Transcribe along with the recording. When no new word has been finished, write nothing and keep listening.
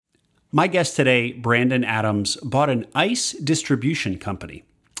My guest today, Brandon Adams, bought an ice distribution company.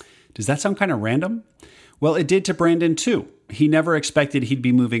 Does that sound kind of random? Well, it did to Brandon too. He never expected he'd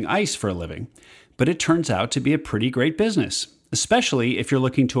be moving ice for a living, but it turns out to be a pretty great business, especially if you're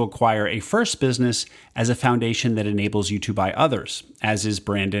looking to acquire a first business as a foundation that enables you to buy others, as is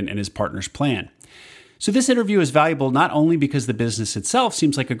Brandon and his partner's plan. So this interview is valuable not only because the business itself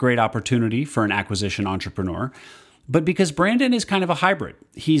seems like a great opportunity for an acquisition entrepreneur, but because Brandon is kind of a hybrid.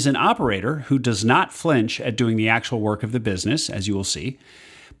 He's an operator who does not flinch at doing the actual work of the business, as you will see,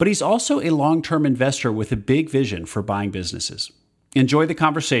 but he's also a long-term investor with a big vision for buying businesses. Enjoy the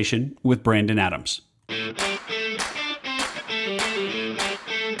conversation with Brandon Adams.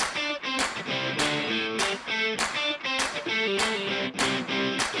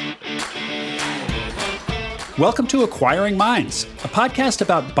 Welcome to Acquiring Minds, a podcast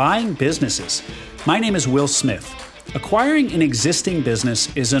about buying businesses. My name is Will Smith. Acquiring an existing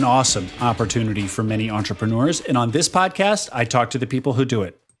business is an awesome opportunity for many entrepreneurs, and on this podcast, I talk to the people who do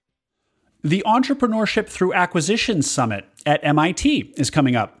it. The Entrepreneurship Through Acquisition Summit at MIT is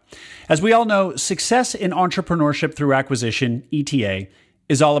coming up. As we all know, success in entrepreneurship through acquisition, ETA,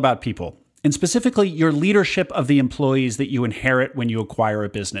 is all about people, and specifically your leadership of the employees that you inherit when you acquire a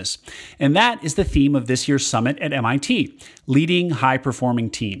business. And that is the theme of this year's summit at MIT, leading high-performing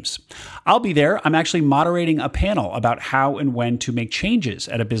teams. I'll be there. I'm actually moderating a panel about how and when to make changes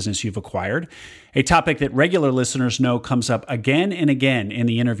at a business you've acquired, a topic that regular listeners know comes up again and again in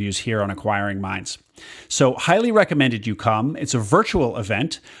the interviews here on Acquiring Minds. So highly recommended you come. It's a virtual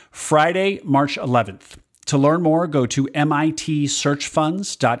event, Friday, March 11th. To learn more, go to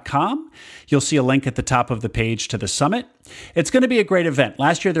mitsearchfunds.com. You'll see a link at the top of the page to the summit. It's going to be a great event.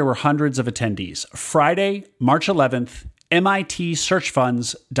 Last year, there were hundreds of attendees. Friday, March 11th,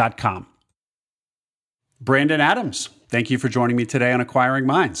 mitsearchfunds.com. Brandon Adams, thank you for joining me today on Acquiring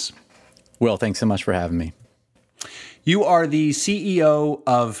Minds. Will, thanks so much for having me. You are the CEO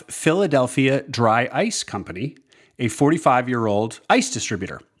of Philadelphia Dry Ice Company, a 45-year-old ice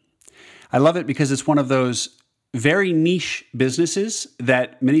distributor. I love it because it's one of those very niche businesses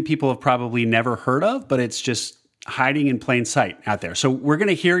that many people have probably never heard of, but it's just hiding in plain sight out there. So we're going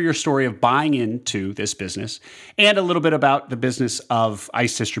to hear your story of buying into this business and a little bit about the business of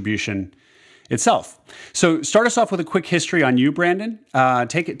ice distribution itself. So start us off with a quick history on you, Brandon.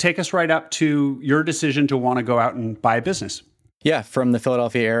 Take us right up to your decision to want to go out and buy a business. Yeah, from the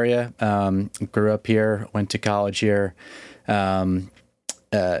Philadelphia area. Grew up here, went to college here.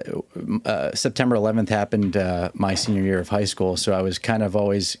 September 11th happened my senior year of high school, so I was kind of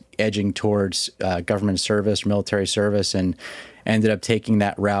always edging towards government service, military service, and ended up taking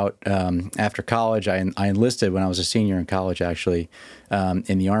that route after college. I enlisted when I was a senior in college, actually,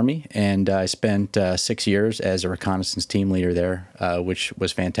 in the Army, and I spent 6 years as a reconnaissance team leader there, which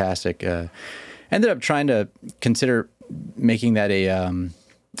was fantastic. Ended up trying to consider making that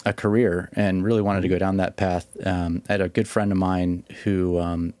a career and really wanted to go down that path. I had a good friend of mine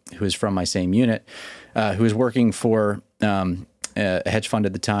who was from my same unit, who was working for a hedge fund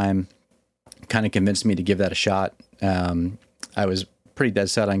at the time, kind of convinced me to give that a shot. I was pretty dead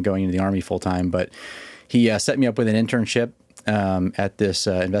set on going into the Army full time, but he set me up with an internship at this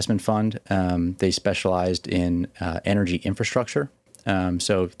investment fund. They specialized in energy infrastructure.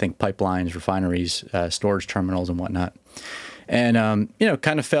 So think pipelines, refineries, storage terminals, and whatnot. And,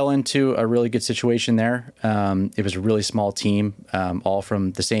 kind of fell into a really good situation there. It was a really small team, all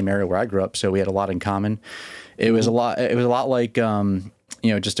from the same area where I grew up. So we had a lot in common. It was a lot like,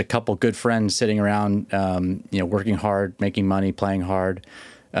 just a couple good friends sitting around, working hard, making money, playing hard.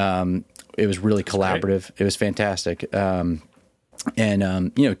 It was really collaborative. Great. It was fantastic. Two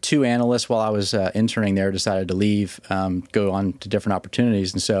analysts while I was interning there decided to leave, go on to different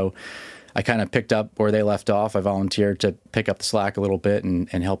opportunities. And so I kind of picked up where they left off. I volunteered to pick up the slack a little bit and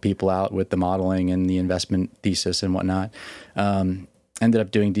help people out with the modeling and the investment thesis and whatnot. Ended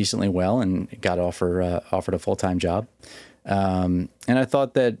up doing decently well and got offered a full-time job. And I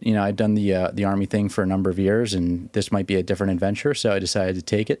thought that, I'd done the Army thing for a number of years and this might be a different adventure. So I decided to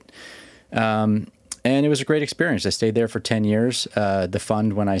take it. And it was a great experience. I stayed there for 10 years. The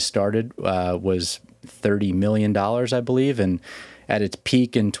fund when I started was $30 million, I believe. And at its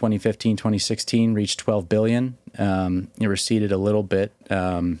peak in 2015, 2016, reached $12 billion. It receded a little bit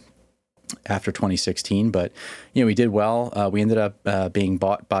after 2016, but we did well. We ended up being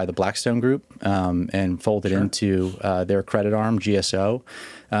bought by the Blackstone Group and folded into their credit arm, GSO,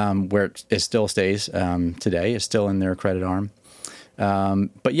 where it still stays today. It's still in their credit arm.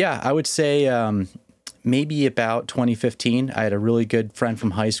 But yeah, I would say maybe about 2015, I had a really good friend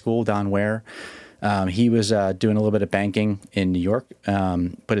from high school, Don Ware, He was doing a little bit of banking in New York,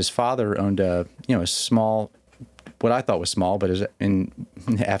 but his father owned a small, what I thought was small, but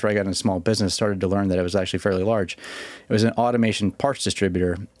after I got into small business, started to learn that it was actually fairly large. It was an automation parts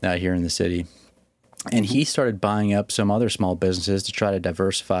distributor here in the city. And he started buying up some other small businesses to try to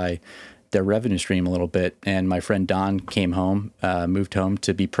diversify their revenue stream a little bit. And my friend Don moved home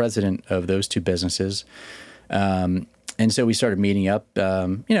to be president of those two businesses. And so we started meeting up,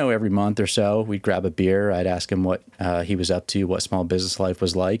 every month or so. We'd grab a beer. I'd ask him what he was up to, what small business life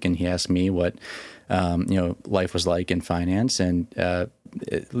was like. And he asked me what, life was like in finance. And,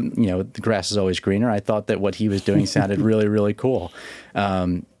 the grass is always greener. I thought that what he was doing sounded really, really cool.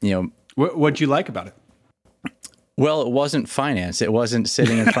 What'd you like about it? Well, it wasn't finance. It wasn't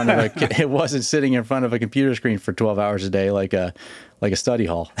sitting in front of a computer screen for 12 hours a day like a study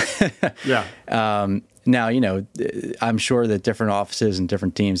hall. Yeah. Now, I'm sure that different offices and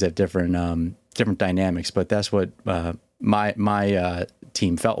different teams have different dynamics, but that's what my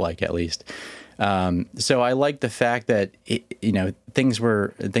team felt like, at least. So I liked the fact that things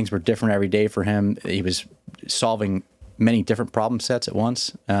were different every day for him. He was solving many different problem sets at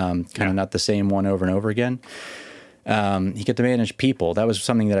once, kind of not the same one over and over again. He got to manage people. That was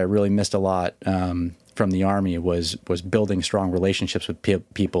something that I really missed a lot from the Army, was building strong relationships with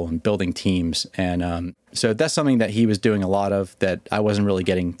people and building teams. And so that's something that he was doing a lot of that I wasn't really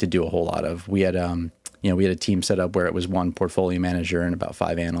getting to do a whole lot of. We had we had a team set up where it was one portfolio manager and about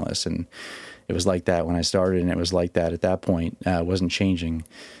 5 analysts, and it was like that when I started, and it was like that at that point. It wasn't changing.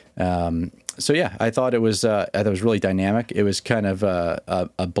 So yeah, I thought it was really dynamic. It was kind of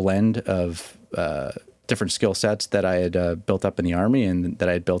a blend of different skill sets that I had built up in the Army and that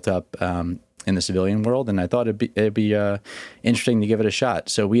I had built up in the civilian world, and I thought it'd be interesting to give it a shot.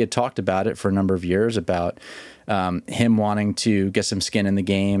 So we had talked about it for a number of years, about him wanting to get some skin in the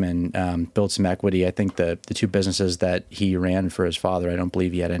game and build some equity. I think the two businesses that he ran for his father, I don't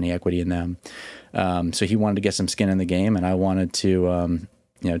believe he had any equity in them. So he wanted to get some skin in the game, and I wanted to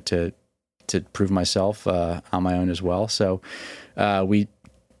prove myself on my own as well. So we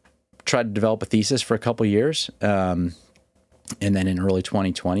tried to develop a thesis for a couple of years. And then in early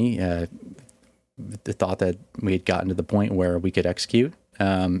 2020, the thought that we had gotten to the point where we could execute.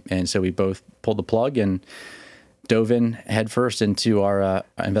 And so we both pulled the plug and dove in headfirst into our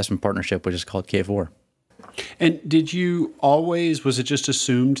investment partnership, which is called K4. And was it just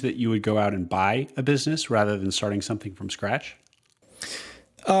assumed that you would go out and buy a business rather than starting something from scratch?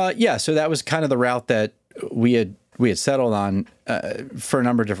 Yeah, so that was kind of the route that we had settled on for a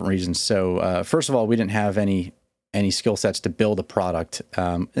number of different reasons. So first of all, we didn't have any skill sets to build a product.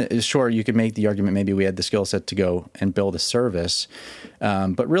 Sure, you could make the argument maybe we had the skill set to go and build a service,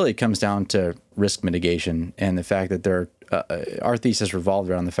 but really it comes down to risk mitigation and the fact that our thesis revolved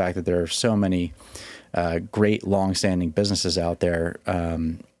around the fact that there are so many great long-standing businesses out there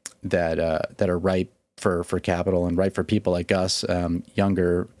that are ripe for capital and ripe for people like us,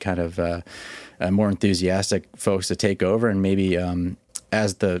 younger, kind of more enthusiastic folks to take over. And maybe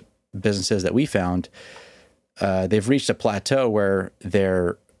as the businesses that we found, they've reached a plateau where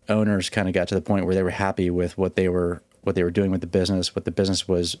their owners kind of got to the point where they were happy with what they were doing with the business, what the business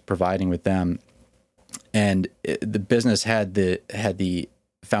was providing with them, and the business had the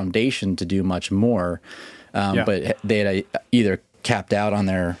foundation to do much more, but they had either capped out on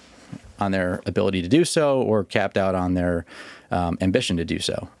their ability to do so, or capped out on their ambition to do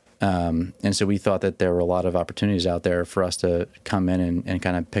so. And so we thought that there were a lot of opportunities out there for us to come in and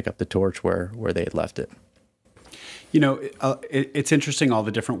kind of pick up the torch where they had left it. It's interesting all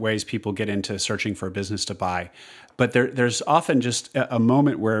the different ways people get into searching for a business to buy, but there's often just a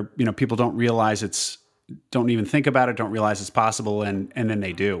moment where people don't even think about it, don't realize it's possible, and then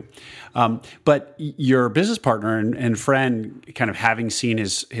they do. But your business partner and friend, kind of having seen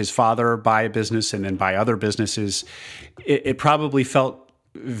his father buy a business and then buy other businesses, it probably felt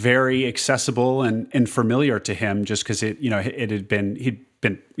very accessible and familiar to him, just because he'd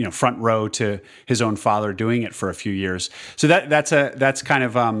been front row to his own father doing it for a few years. So that's kind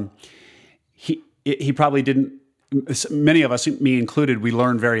of he probably didn't. Many of us, me included, we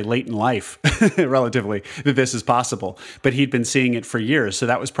learned very late in life, relatively, that this is possible. But he'd been seeing it for years, so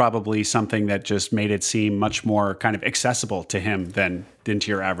that was probably something that just made it seem much more kind of accessible to him than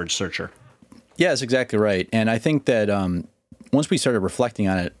to your average searcher. Yeah, that's exactly right. And I think that once we started reflecting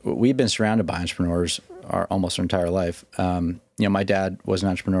on it, we've been surrounded by entrepreneurs almost our entire life. My dad was an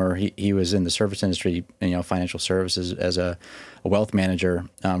entrepreneur. He was in the service industry, financial services as a wealth manager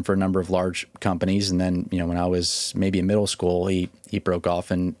for a number of large companies. And then, when I was maybe in middle school, he broke off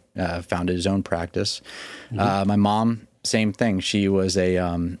and founded his own practice. Mm-hmm. My mom, same thing. She was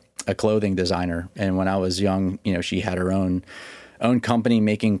a a clothing designer, and when I was young, she had her own company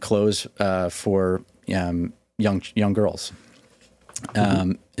making clothes for young girls.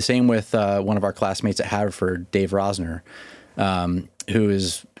 Same with one of our classmates at Haverford, Dave Rosner, who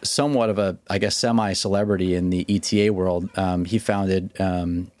is somewhat of a, I guess, semi-celebrity in the ETA world. He founded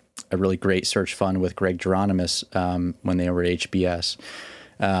a really great search fund with Greg Geronimus when they were at HBS.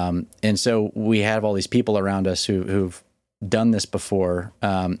 And so we have all these people around us who've done this before.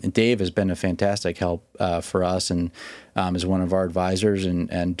 And Dave has been a fantastic help for us, and is one of our advisors.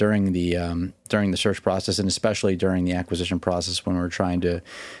 And during the search process, and especially during the acquisition process, when we're trying to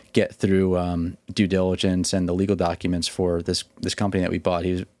get through due diligence and the legal documents for this company that we bought,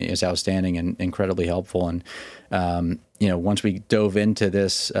 he is outstanding and incredibly helpful. And once we dove into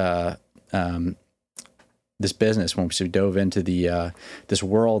this business, once we dove into the this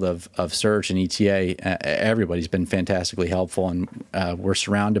world of search and ETA, everybody's been fantastically helpful, and we're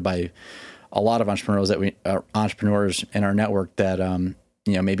surrounded by a lot of entrepreneurs in our network that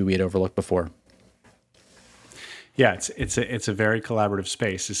maybe we had overlooked before. Yeah, it's a very collaborative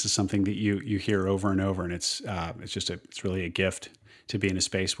space. This is something that you hear over and over, and it's really a gift to be in a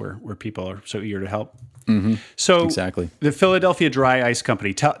space where people are so eager to help. Mm-hmm. So exactly, the Philadelphia Dry Ice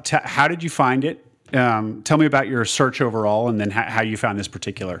Company. How did you find it? Tell me about your search overall, and then how you found this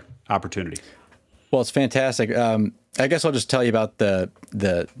particular opportunity. Well, it's fantastic. I guess I'll just tell you about the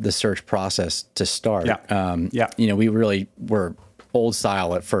search process to start. Yeah. We really were old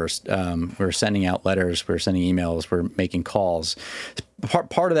style at first. We were sending out letters, we were sending emails, we were making calls.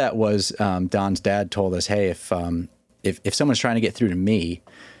 Part of that was Don's dad told us, hey, if someone's trying to get through to me,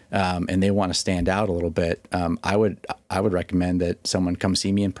 and they want to stand out a little bit, I would recommend that someone come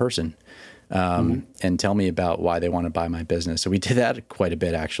see me in person. And tell me about why they want to buy my business. So we did that quite a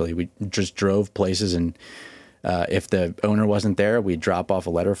bit, actually. We just drove places, and if the owner wasn't there, we'd drop off a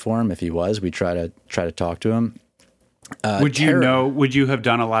letter for him. If he was, we'd try to talk to him. Would you have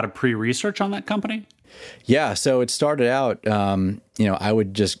done a lot of pre-research on that company? Yeah. So it started out, I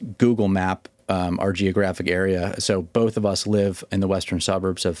would just Google map our geographic area. So both of us live in the western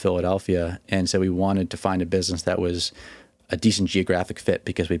suburbs of Philadelphia, and so we wanted to find a business that was a decent geographic fit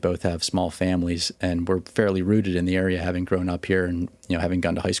because we both have small families and we're fairly rooted in the area, having grown up here and having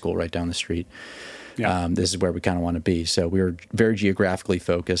gone to high school right down the street. Yeah. This is where we kind of want to be. So we were very geographically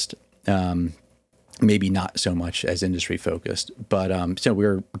focused, maybe not so much as industry focused. But so we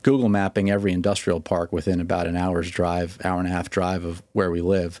were Google mapping every industrial park within about an hour and a half drive of where we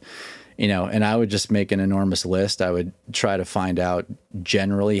live. And I would just make an enormous list. I would try to find out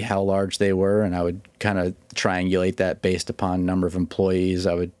generally how large they were, and I would kind of triangulate that based upon number of employees.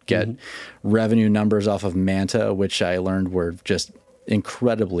 I would get revenue numbers off of Manta, which I learned were just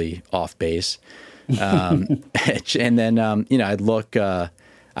incredibly off base. And then, I would look to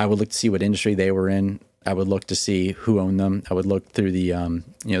see what industry they were in. I would look to see who owned them. I would look through the,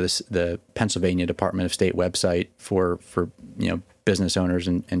 the Pennsylvania Department of State website for business owners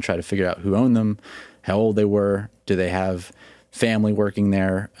and try to figure out who owned them, how old they were, do they have family working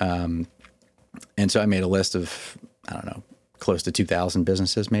there? And so I made a list of, close to 2,000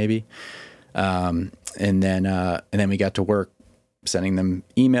 businesses maybe. And then we got to work sending them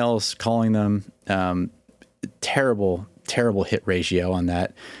emails, calling them. Terrible hit ratio on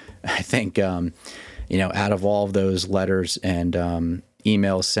that. I think, out of all of those letters and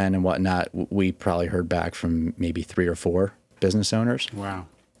emails sent and whatnot, we probably heard back from maybe 3 or 4 business owners. Wow.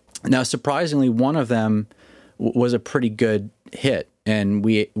 Now, surprisingly, one of them was a pretty good hit, and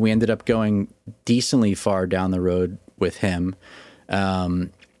we ended up going decently far down the road with him.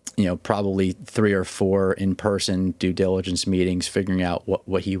 Probably 3 or 4 in-person due diligence meetings, figuring out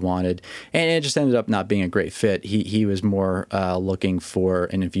what he wanted. And it just ended up not being a great fit. He was more looking for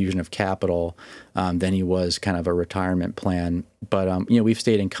an infusion of capital than he was kind of a retirement plan. But, we've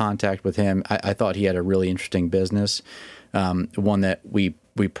stayed in contact with him. I thought he had a really interesting business, one that we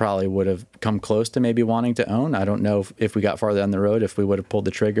probably would have come close to maybe wanting to own. I don't know if we got farther down the road, if we would have pulled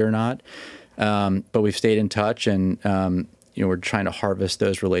the trigger or not. But we've stayed in touch, and we're trying to harvest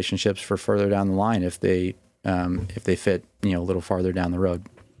those relationships for further down the line if they fit a little farther down the road.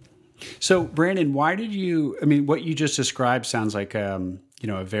 So, Brandon, why did you? I mean, what you just described sounds like a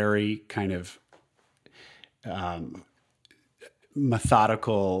very kind of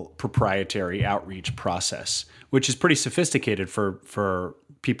methodical, proprietary outreach process, which is pretty sophisticated for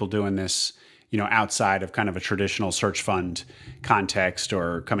people doing this, outside of kind of a traditional search fund context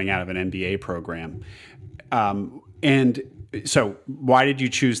or coming out of an MBA program. And so why did you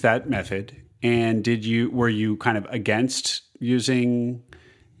choose that method? And were you kind of against using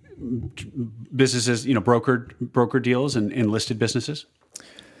businesses, broker deals and listed businesses?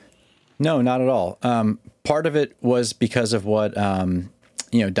 No, not at all. Part of it was because of what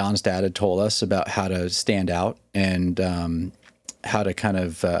Don's dad had told us about how to stand out and how to kind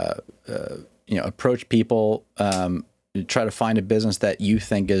of approach people, try to find a business that you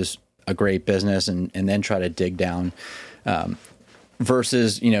think is a great business, and then try to dig down,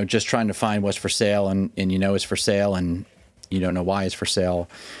 versus just trying to find what's for sale and it's for sale and you don't know why it's for sale.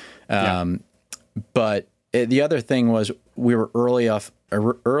 But the other thing was we were early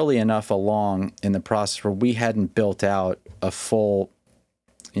enough along in the process where we hadn't built out a full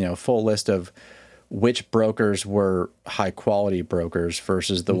list of which brokers were high quality brokers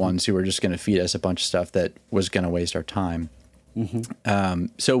versus the ones who were just going to feed us a bunch of stuff that was going to waste our time.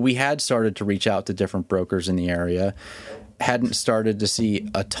 So we had started to reach out to different brokers in the area, hadn't started to see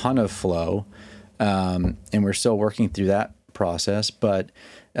a ton of flow, and we're still working through that process. But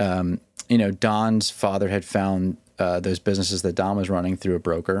Don's father had found those businesses that Don was running through a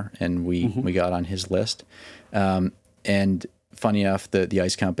broker, and we got on his list. And funny enough, the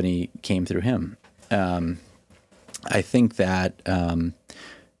ice company came through him. I think that a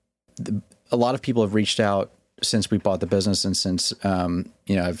lot of people have reached out since we bought the business, and since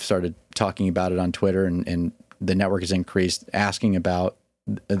I've started talking about it on Twitter, and the network has increased, asking about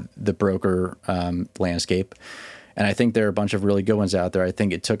the broker landscape. And I think there are a bunch of really good ones out there. I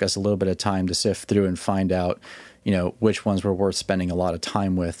think it took us a little bit of time to sift through and find out, which ones were worth spending a lot of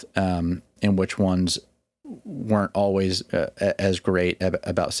time with, and which ones weren't always as great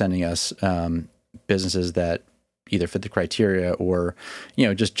about sending us businesses that either fit the criteria or,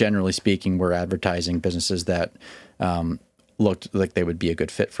 just generally speaking, we're advertising businesses that looked like they would be a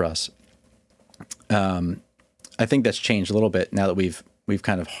good fit for us. I think that's changed a little bit now that we've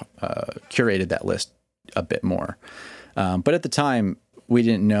kind of curated that list a bit more. But at the time, we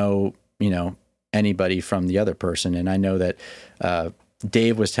didn't know, anybody from the other person. And I know that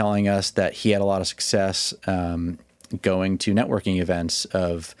Dave was telling us that he had a lot of success going to networking events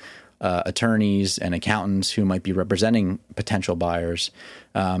of attorneys and accountants who might be representing potential buyers.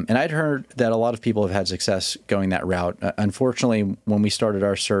 And I'd heard that a lot of people have had success going that route. Unfortunately, when we started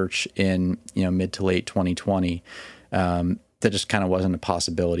our search in mid to late 2020, that just kind of wasn't a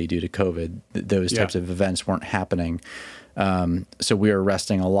possibility due to COVID. Those types of events weren't happening. So we were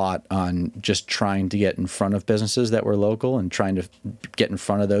resting a lot on just trying to get in front of businesses that were local and trying to get in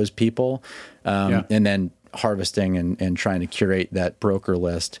front of those people, and then harvesting and trying to curate that broker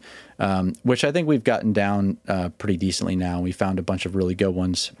list, which I think we've gotten down pretty decently now. We found a bunch of really good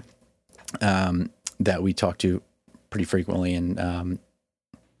ones that we talk to pretty frequently. And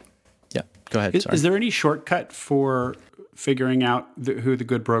go ahead. Is there any shortcut for figuring out who the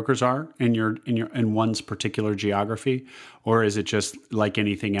good brokers are in one's particular geography, or is it just like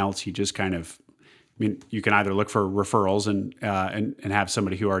anything else? You just kind of, you can either look for referrals and have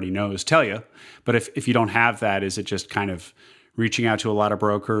somebody who already knows tell you, but if you don't have that, is it just kind of reaching out to a lot of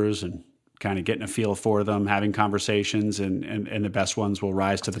brokers and kind of getting a feel for them, having conversations, and the best ones will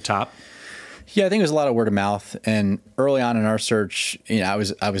rise to the top? Yeah, I think it was a lot of word of mouth. And early on in our search, I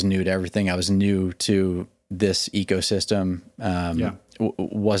was new to everything. I was new to this ecosystem.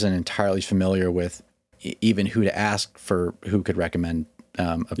 Wasn't entirely familiar with even who to ask for, who could recommend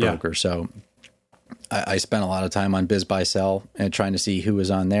a broker. So I spent a lot of time on BizBuySell and trying to see who was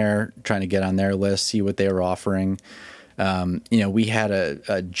on there, trying to get on their list, see what they were offering. We had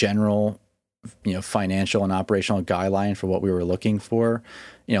a general, financial and operational guideline for what we were looking for.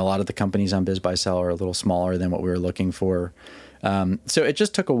 A lot of the companies on BizBuySell are a little smaller than what we were looking for. So it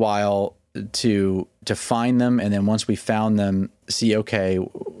just took a while to find them. And then once we found them, see, okay,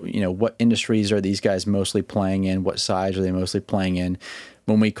 what industries are these guys mostly playing in? What size are they mostly playing in?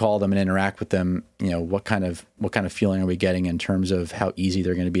 When we call them and interact with them, what kind of feeling are we getting in terms of how easy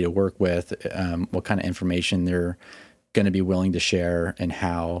they're going to be to work with? What kind of information they're going to be willing to share and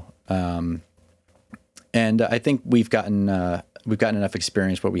how? And I think we've gotten enough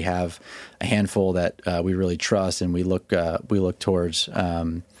experience where we have a handful that we really trust, and we look towards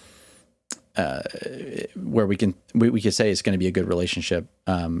where we can say it's going to be a good relationship,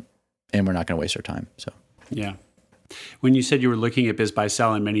 and we're not going to waste our time. So yeah. When you said you were looking at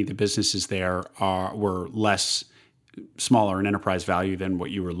BizBuySell, and many of the businesses there were less smaller in enterprise value than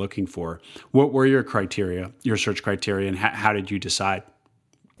what you were looking for, what were your criteria, your search criteria, and how did you decide?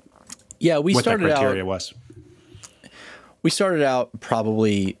 Yeah, we started out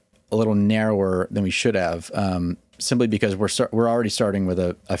probably a little narrower than we should have, simply because we're already starting with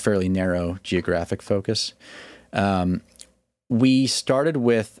a fairly narrow geographic focus. We started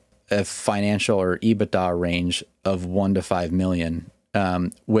with a financial or EBITDA range of 1 to 5 million,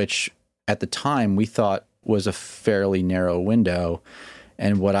 which at the time we thought was a fairly narrow window.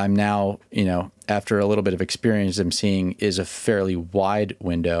 And what I'm now, after a little bit of experience, I'm seeing is a fairly wide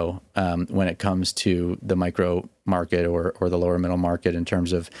window when it comes to the micro market or the lower middle market in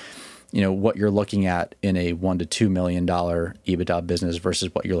terms of, what you're looking at in a $1 to $2 million EBITDA business versus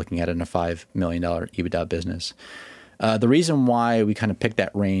what you're looking at in a $5 million EBITDA business. The reason why we kind of picked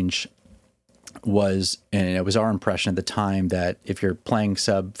that range was, and it was our impression at the time, that if you're playing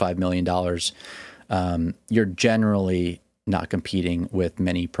sub $5 million, you're generally not competing with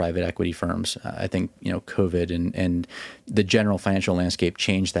many private equity firms. I think, COVID and the general financial landscape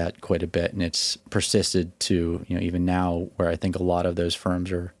changed that quite a bit, and it's persisted to, even now, where I think a lot of those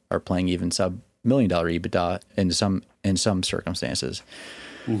firms are playing even sub $1 million EBITDA in some circumstances.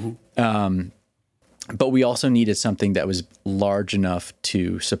 Mm-hmm. But we also needed something that was large enough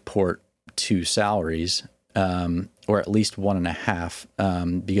to support 2 salaries, or at least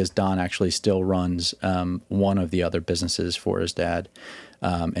 1.5, because Don actually still runs one of the other businesses for his dad,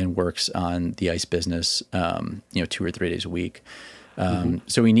 and works on the ice business, 2 or 3 days a week.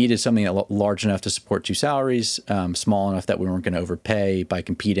 So we needed something large enough to support 2 salaries, small enough that we weren't going to overpay by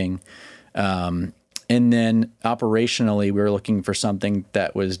competing. And then operationally, we were looking for something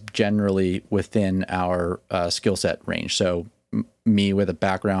that was generally within our skill set range. So me with a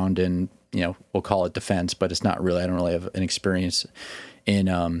background in, we'll call it defense, but it's not really. I don't really have an experience in,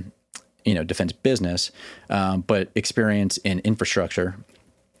 defense business, but experience in infrastructure.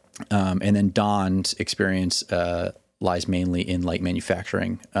 And then Don's experience lies mainly in light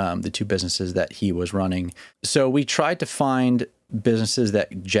manufacturing, the 2 businesses that he was running. So we tried to find businesses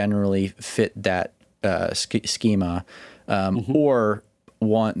that generally fit that schema, or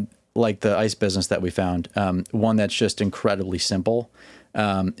one like the ice business that we found, one that's just incredibly simple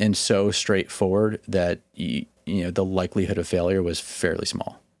and so straightforward that the likelihood of failure was fairly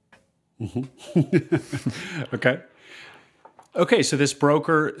small. Mm-hmm. Okay. So this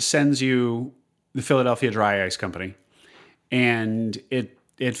broker sends you the Philadelphia Dry Ice Company, and it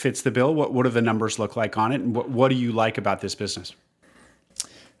fits the bill. What do the numbers look like on it, and what do you like about this business?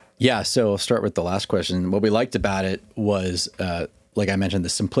 Yeah, so I'll start with the last question. What we liked about it was, like I mentioned, the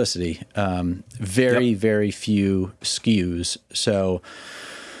simplicity. Very few SKUs. So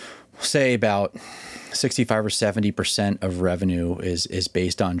say about 65 or 70% of revenue is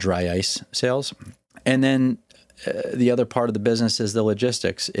based on dry ice sales. And then the other part of the business is the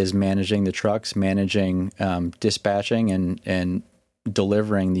logistics, is managing the trucks, managing dispatching and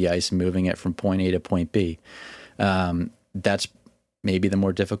delivering the ice and moving it from point A to point B. That's maybe the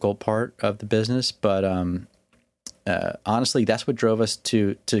more difficult part of the business, but honestly, that's what drove us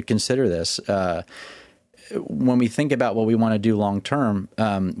to consider this. When we think about what we want to do long term,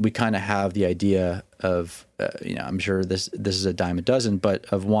 we kind of have the idea of, I'm sure this is a dime a dozen, but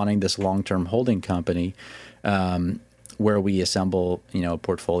of wanting this long term holding company where we assemble, a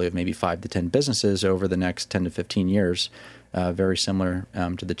portfolio of maybe 5 to 10 businesses over the next 10 to 15 years, very similar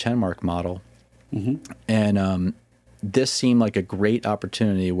to the Chenmark model. Mm-hmm. And this seemed like a great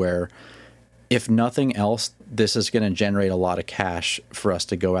opportunity where, if nothing else, this is going to generate a lot of cash for us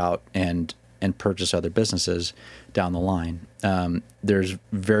to go out and purchase other businesses down the line. There's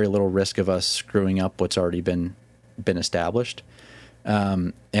very little risk of us screwing up what's already been established,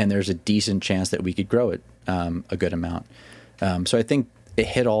 and there's a decent chance that we could grow it a good amount. So I think it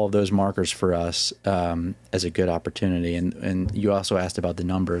hit all of those markers for us as a good opportunity. And you also asked about the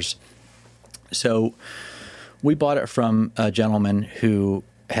numbers. So we bought it from a gentleman who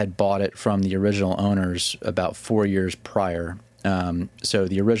had bought it from the original owners about 4 years prior. So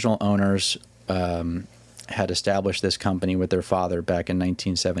the original owners had established this company with their father back in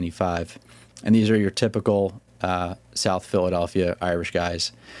 1975. And these are your typical South Philadelphia Irish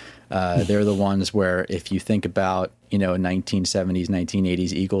guys. They're the ones where, if you think about, a 1970s,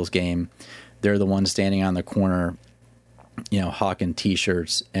 1980s Eagles game, they're the ones standing on the corner, hawking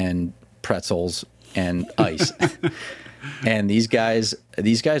T-shirts and pretzels and ice. And these guys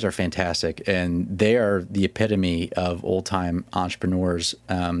are fantastic, and they are the epitome of old-time entrepreneurs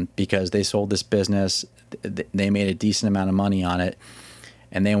because they sold this business, they made a decent amount of money on it,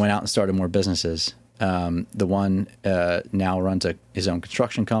 and they went out and started more businesses. The one now runs his own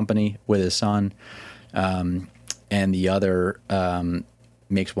construction company with his son, and the other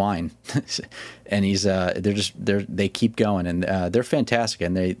makes wine, and they keep going, and they're fantastic,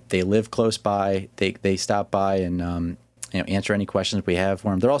 and they live close by. They stop by and answer any questions we have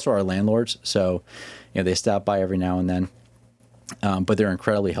for them. They're also our landlords, so they stop by every now and then. But they're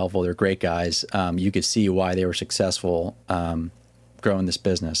incredibly helpful. They're great guys. You could see why they were successful growing this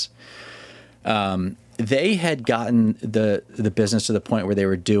business. They had gotten the business to the point where they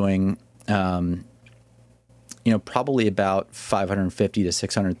were doing probably about $550 to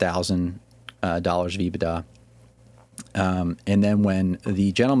 $600,000 dollars of EBITDA. And then when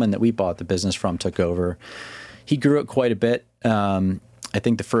the gentleman that we bought the business from took over, he grew it quite a bit. I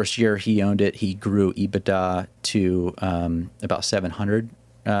think the first year he owned it, he grew EBITDA to about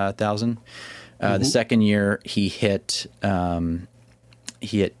 $700,000. The second year he hit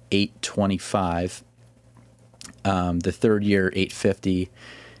 825. The third year 850,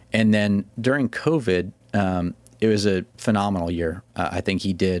 and then during COVID, it was a phenomenal year. I think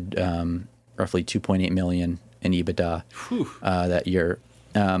he did roughly 2.8 million in EBITDA that year,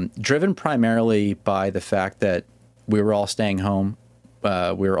 driven primarily by the fact that we were all staying home.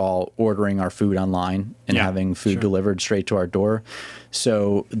 We were all ordering our food online and having food delivered straight to our door.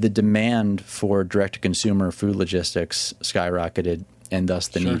 So the demand for direct-to-consumer food logistics skyrocketed, and thus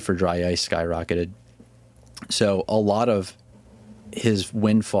the need for dry ice skyrocketed. So a lot of his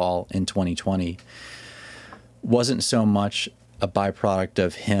windfall in 2020 wasn't so much a byproduct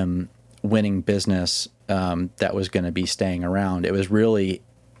of him winning business that was going to be staying around. It was really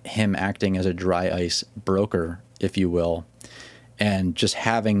him acting as a dry ice broker, if you will, and just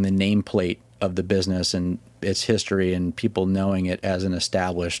having the nameplate of the business and its history and people knowing it as an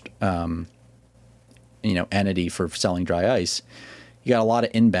established entity for selling dry ice. You got a lot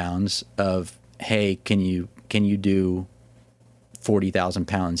of inbounds of, hey, can you do 40,000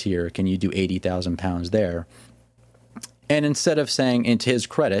 pounds here? Can you do 80,000 pounds there? And instead of saying, and to his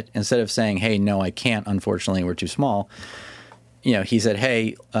credit, instead of saying, hey, no, I can't, unfortunately, we're too small, he said,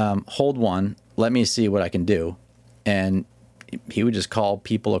 hey, hold one, let me see what I can do. And he would just call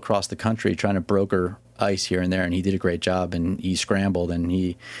people across the country trying to broker ice here and there, and he did a great job, and he scrambled, and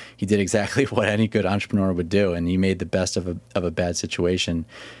he did exactly what any good entrepreneur would do, and he made the best of a bad situation.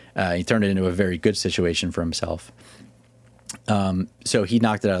 He turned it into a very good situation for himself. So he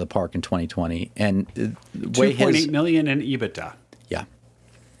knocked it out of the park in 2020, and $2.8 million in EBITDA. Yeah.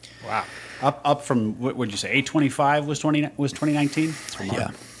 Wow. Up from what would you say? 825 was 2019.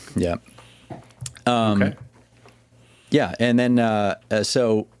 Yeah. Okay. Yeah, and then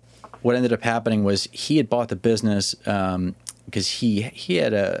so what ended up happening was he had bought the business because he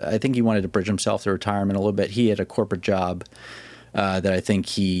had I think he wanted to bridge himself to retirement a little bit. He had a corporate job that I think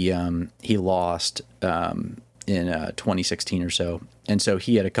he lost in 2016 or so, and so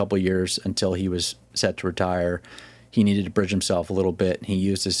he had a couple years until he was set to retire. He needed to bridge himself a little bit. He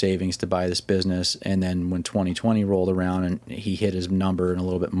used his savings to buy this business, and then when 2020 rolled around and he hit his number and a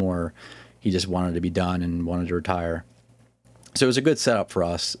little bit more, he just wanted to be done and wanted to retire. So it was a good setup for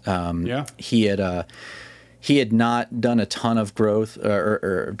us. He had not done a ton of growth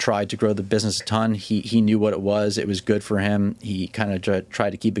or tried to grow the business a ton. He knew what it was. It was good for him. He kind of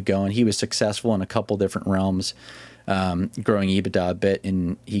tried to keep it going. He was successful in a couple different realms, growing EBITDA a bit,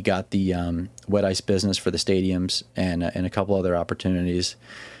 and he got the wet ice business for the stadiums and a couple other opportunities,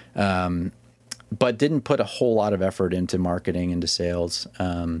 but didn't put a whole lot of effort into marketing, into sales.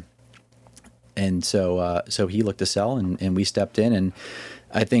 And so he looked to sell, and we stepped in, and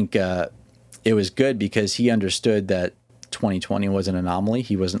I think it was good because he understood that 2020 was an anomaly.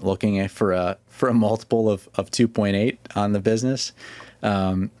 He wasn't looking for a multiple of 2.8 on the business.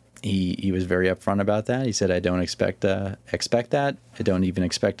 He was very upfront about that. He said, I don't expect that. I don't even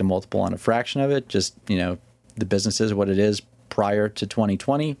expect a multiple on a fraction of it. Just, the business is what it is prior to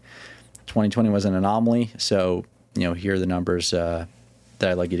 2020. 2020 was an anomaly. So, here are the numbers that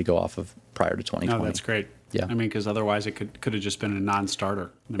I'd like you to go off of prior to 2020. Oh, that's great. Yeah. I mean, because otherwise it could have just been a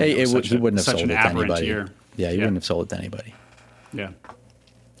non-starter. I mean, he wouldn't have sold it to anybody. Year. Yeah, he wouldn't have sold it to anybody. Yeah.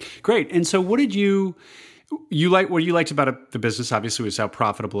 Great. And so what did you liked about the business, obviously, was how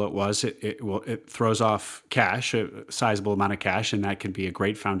profitable it was. It throws off cash, a sizable amount of cash, and that can be a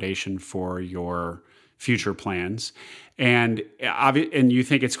great foundation for your future plans. And you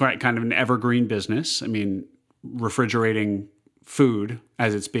think it's quite kind of an evergreen business. I mean, refrigerating food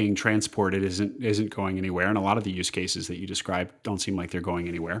as it's being transported isn't going anywhere, and a lot of the use cases that you described don't seem like they're going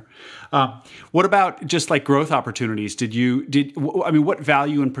anywhere. What about just like growth opportunities? What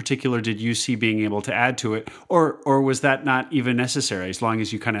value in particular did you see being able to add to it, or was that not even necessary? As long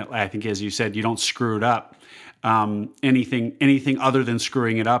as you kind of, I think, as you said, you don't screw it up. Anything other than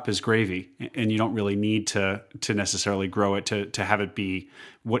screwing it up is gravy, and you don't really need to necessarily grow it to have it be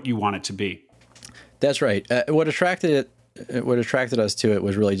what you want it to be. That's right. What attracted us to it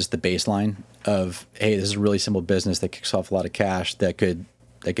was really just the baseline of, hey, this is a really simple business that kicks off a lot of cash that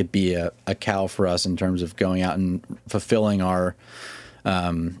could be a cow for us in terms of going out and fulfilling our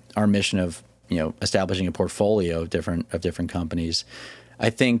mission of establishing a portfolio of different companies. I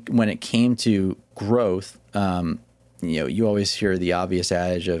think when it came to growth, you always hear the obvious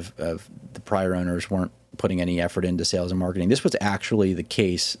adage of the prior owners weren't putting any effort into sales and marketing. This was actually the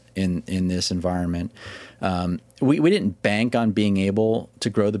case in this environment. We didn't bank on being able to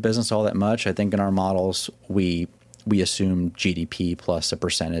grow the business all that much. I think in our models, we assumed GDP plus a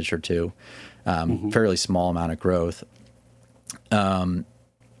percentage or two, fairly small amount of growth.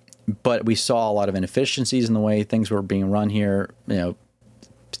 But we saw a lot of inefficiencies in the way things were being run here,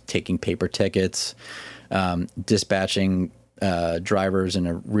 taking paper tickets, dispatching drivers in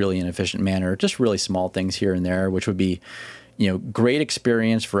a really inefficient manner, just really small things here and there, which would be, great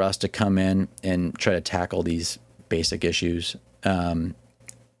experience for us to come in and try to tackle these basic issues. And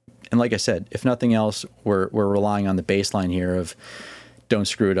like I said, if nothing else, we're relying on the baseline here of don't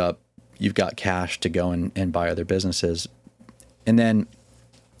screw it up. You've got cash to go and buy other businesses. And then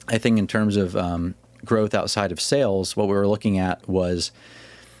I think in terms of growth outside of sales, what we were looking at was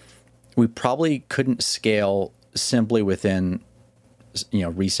we probably couldn't scale simply within,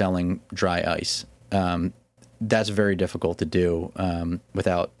 reselling dry ice. That's very difficult to do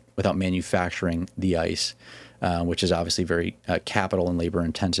without manufacturing the ice, which is obviously very capital and labor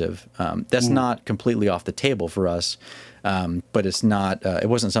intensive. That's not completely off the table for us, but it's not. It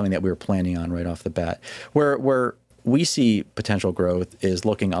wasn't something that we were planning on right off the bat. Where we see potential growth is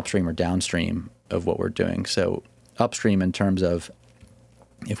looking upstream or downstream of what we're doing. So upstream in terms of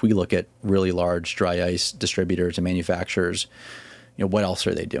if we look at really large dry ice distributors and manufacturers, what else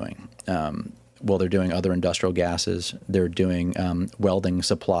are they doing? Well, they're doing other industrial gases. They're doing welding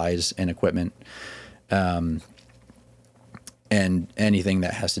supplies and equipment, and anything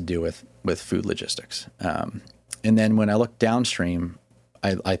that has to do with food logistics. And then when I look downstream,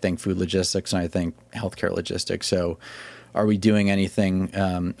 I think food logistics and I think healthcare logistics. So are we doing anything?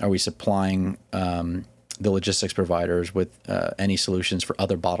 Are we supplying the logistics providers with any solutions for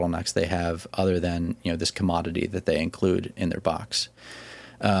other bottlenecks they have other than this commodity that they include in their box?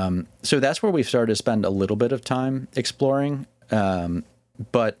 So that's where we've started to spend a little bit of time exploring.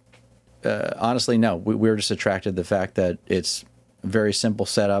 But honestly, no, we're just attracted to the fact that it's very simple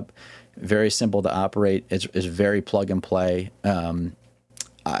setup, very simple to operate. It's very plug and play.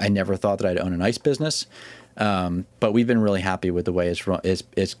 I never thought that I'd own an ice business, but we've been really happy with the way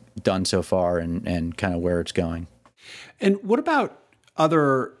it's done so far and kind of where it's going. And what about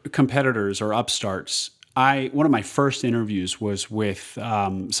other competitors or upstarts? One of my first interviews was with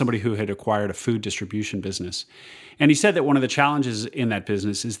somebody who had acquired a food distribution business. And he said that one of the challenges in that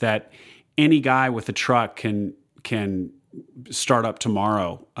business is that any guy with a truck can start up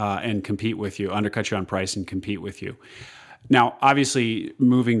tomorrow and compete with you, undercut you on price and compete with you. Now, obviously,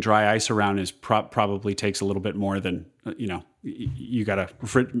 moving dry ice around is probably takes a little bit more than, you got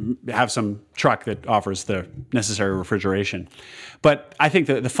to have some truck that offers the necessary refrigeration. But I think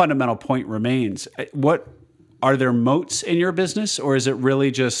the fundamental point remains, what are there moats in your business, or is it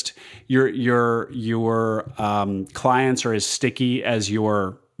really just your clients are as sticky as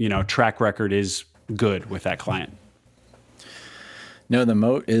your, track record is good with that client? No, the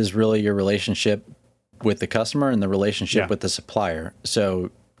moat is really your relationship with the customer and the relationship with the supplier. So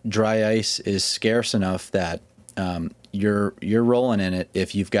dry ice is scarce enough that you're rolling in it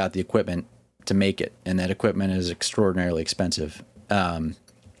if you've got the equipment to make it, and that equipment is extraordinarily expensive.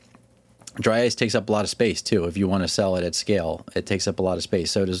 Dry ice takes up a lot of space too. If you want to sell it at scale, it takes up a lot of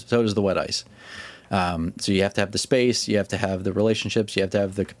space. So does the wet ice. So you have to have the space, you have to have the relationships, you have to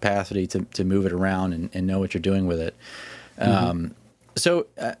have the capacity to move it around and know what you're doing with it. So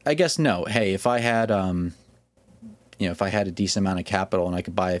I guess no. Hey, if I had, if I had a decent amount of capital and I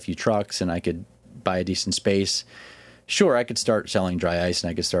could buy a few trucks and I could buy a decent space, sure, I could start selling dry ice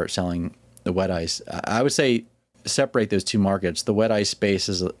and I could start selling the wet ice. I would say separate those two markets. The wet ice space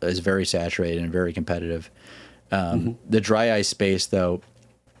is very saturated and very competitive. The dry ice space, though,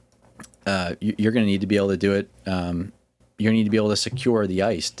 you're going to need to be able to do it. You're going to need to be able to secure the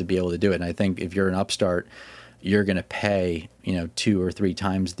ice to be able to do it. And I think if you're an upstart, you're going to pay, 2 or 3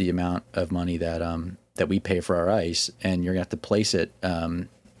 times the amount of money that we pay for our ice, and you're going to have to place it in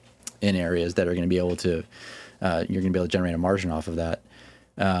areas that are going to be able to, you're going to be able to generate a margin off of that.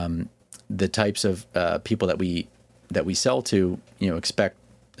 The types of people that we sell to, expect,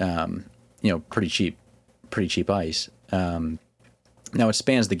 pretty cheap ice. Now it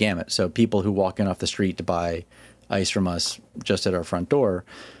spans the gamut. So people who walk in off the street to buy ice from us just at our front door,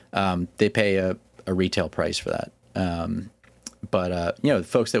 they pay a retail price for that. But the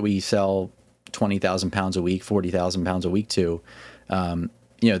folks that we sell 20,000 pounds a week, 40,000 pounds a week to,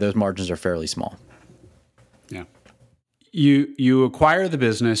 those margins are fairly small. Yeah. You acquire the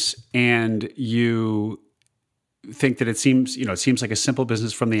business and you think that it seems like a simple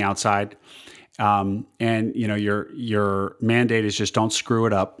business from the outside. And your mandate is just don't screw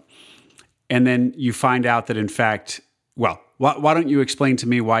it up. and then you find out that in fact, well, why don't you explain to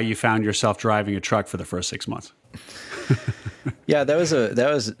me why you found yourself driving a truck for the first 6 months? Yeah, that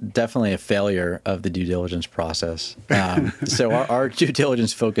was definitely a failure of the due diligence process. So our due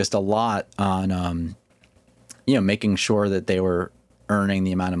diligence focused a lot on, making sure that they were earning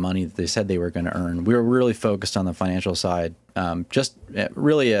the amount of money that they said they were going to earn. We were really focused on the financial side, just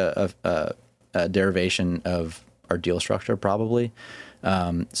really a derivation of our deal structure, probably.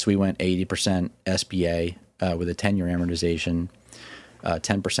 So we went 80% SBA with a 10-year amortization,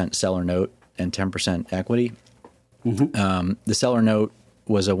 10% seller note, and 10% equity. Mm-hmm. The seller note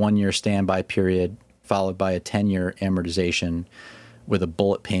was a 1-year standby period, followed by a 10-year amortization with a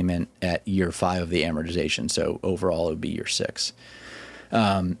bullet payment at year 5 of the amortization. So overall, it would be year 6.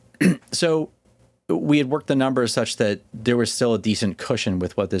 So we had worked the numbers such that there was still a decent cushion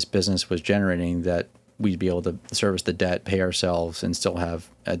with what this business was generating, that we'd be able to service the debt, pay ourselves, and still have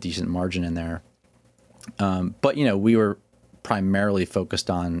a decent margin in there. But, we were primarily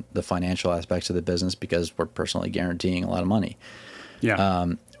focused on the financial aspects of the business because we're personally guaranteeing a lot of money. Yeah.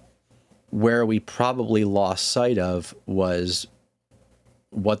 Where we probably lost sight of was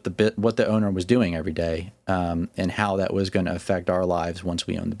what the owner was doing every day, and how that was going to affect our lives once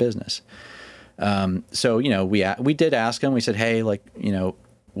we owned the business. So we did ask him. We said, hey, what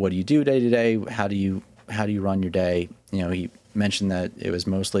do you do day to day? How do you run your day? He mentioned that it was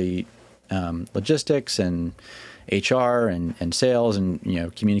mostly logistics and HR and sales,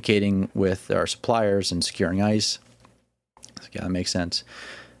 and communicating with our suppliers and securing ice. Yeah, that makes sense.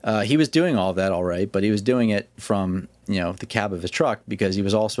 He was doing all of that all right, but he was doing it from the cab of his truck because he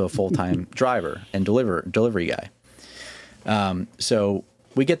was also a full-time driver and delivery guy. So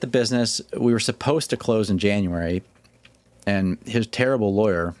we get the business. We were supposed to close in January, and his terrible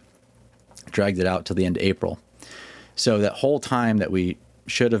lawyer dragged it out till the end of April. So that whole time that we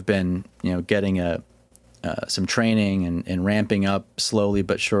should have been, getting some training and ramping up slowly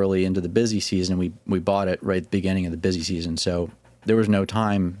but surely into the busy season, we bought it right at the beginning of the busy season. So there was no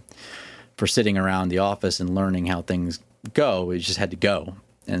time for sitting around the office and learning how things go. We just had to go.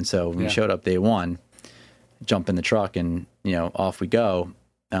 And so when we showed up day one, jump in the truck and, off we go,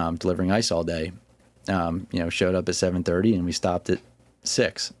 delivering ice all day. Showed up at 7:30 and we stopped at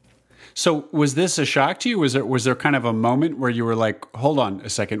 6. So was this a shock to you? Was there kind of a moment where you were like, hold on a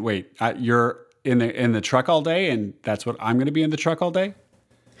second, wait, you're in the truck all day, and that's what I'm going to be in the truck all day?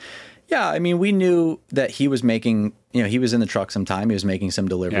 Yeah, I mean, we knew that he was making, he was in the truck sometime. He was making some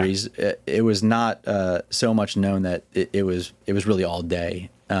deliveries. Yeah. It was not so much known that it was really all day.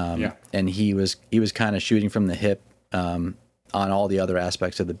 And he was kind of shooting from the hip on all the other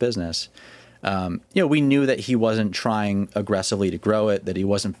aspects of the business. We knew that he wasn't trying aggressively to grow it, that he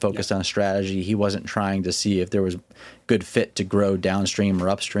wasn't focused on a strategy. He wasn't trying to see if there was good fit to grow downstream or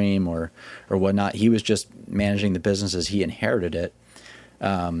upstream or whatnot. He was just managing the business as he inherited it.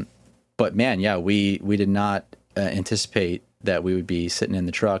 But man, yeah, we did not anticipate that we would be sitting in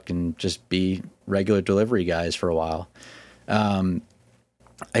the truck and just be regular delivery guys for a while.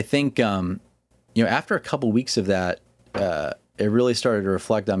 I think, after a couple weeks of that, it really started to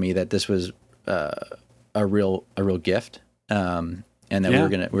reflect on me that this was a real gift, and that we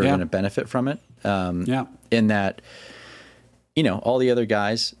were gonna benefit from it. In that, all the other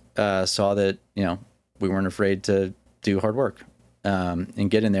guys saw that we weren't afraid to do hard work,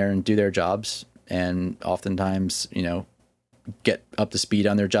 and get in there and do their jobs, and oftentimes get up to speed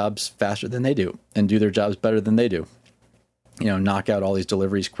on their jobs faster than they do, and do their jobs better than they do. Knock out all these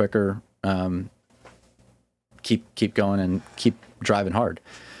deliveries quicker. Keep going and keep driving hard.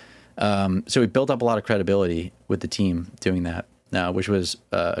 So we built up a lot of credibility with the team doing that, which was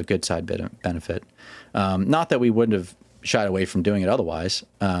a good side benefit. Not that we wouldn't have shied away from doing it otherwise,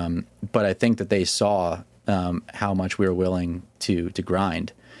 but I think that they saw how much we were willing to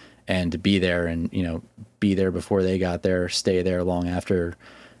grind and to be there, and be there before they got there, stay there long after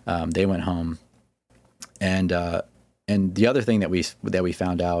they went home. And the other thing that we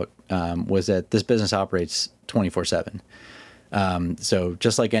found out was that this business operates 24/7. So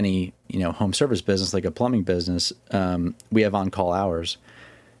just like any, home service business, like a plumbing business, we have on-call hours.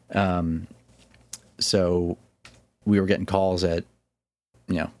 So we were getting calls at,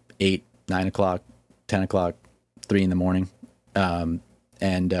 8, 9 o'clock, 10 o'clock, 3 in the morning. And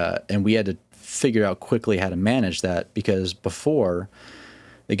we had to figure out quickly how to manage that, because before,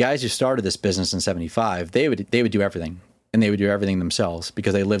 the guys who started this business in 75, they would do everything, and they would do everything themselves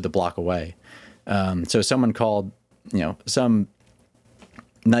because they lived a block away. So someone called, some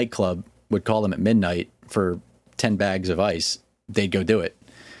nightclub would call them at midnight for 10 bags of ice. They'd go do it.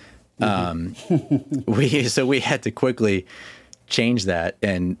 Mm-hmm. We had to quickly change that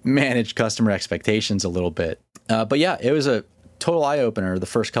and manage customer expectations a little bit. But yeah, it was a total eye opener the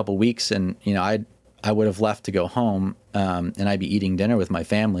first couple weeks, and I would have left to go home, and I'd be eating dinner with my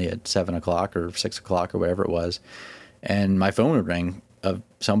family at 7:00 or 6:00 or whatever it was, and my phone would ring of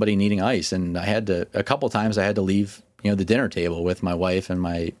somebody needing ice, and a couple times I had to leave the dinner table with my wife and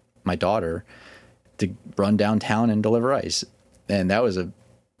my daughter to run downtown and deliver ice. And that was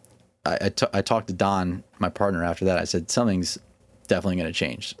I talked to Don, my partner, after that. I said, something's definitely going to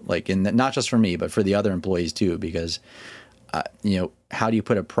change, like, and not just for me, but for the other employees too, because how do you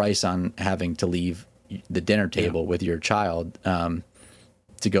put a price on having to leave the dinner table with your child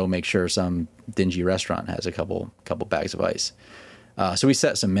to go make sure some dingy restaurant has a couple bags of ice? So we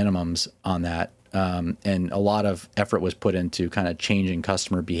set some minimums on that, and a lot of effort was put into kind of changing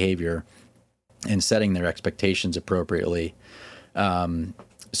customer behavior and setting their expectations appropriately.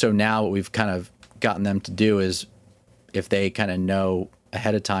 So now what we've kind of gotten them to do is, if they kind of know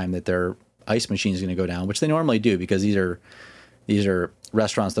ahead of time that their ice machine is going to go down, which they normally do, because these are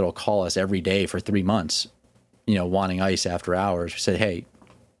restaurants that will call us every day for 3 months, wanting ice after hours. We said, hey,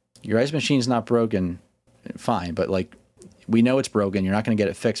 your ice machine's not broken, fine, but like, we know it's broken. You're not going to get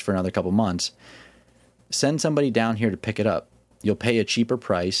it fixed for another couple months. Send somebody down here to pick it up. You'll pay a cheaper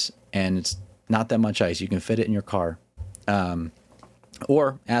price, and it's not that much ice. You can fit it in your car.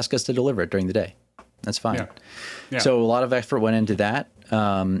 Or ask us to deliver it during the day. That's fine. Yeah. Yeah. So a lot of effort went into that.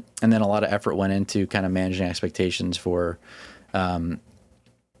 And then a lot of effort went into kind of managing expectations for other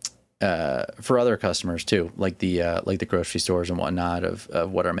customers too, like the grocery stores and whatnot,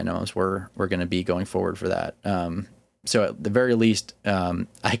 of what our minimums were going to be going forward for that. So at the very least,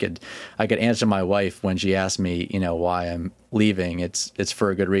 I could answer my wife when she asked me, why I'm leaving. It's for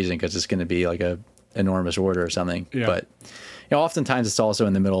a good reason, because it's going to be like a enormous order or something. Yeah. But oftentimes it's also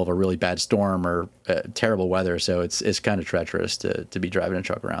in the middle of a really bad storm or terrible weather, so it's kind of treacherous to be driving a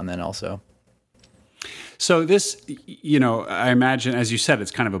truck around then also. So this, I imagine, as you said,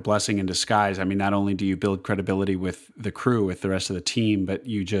 it's kind of a blessing in disguise. I mean, not only do you build credibility with the crew, with the rest of the team, but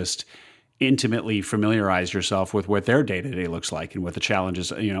you just intimately familiarize yourself with what their day-to-day looks like and what the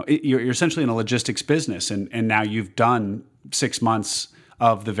challenges. You're essentially in a logistics business, and now you've done 6 months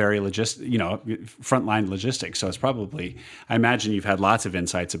of the very frontline logistics. So it's probably, I imagine you've had lots of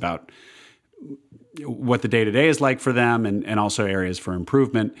insights about what the day-to-day is like for them, and also areas for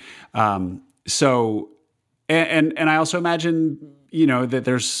improvement. So I also imagine, that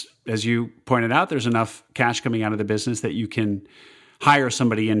there's, as you pointed out, there's enough cash coming out of the business that you can hire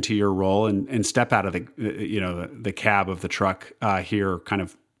somebody into your role and step out of the cab of the truck here, kind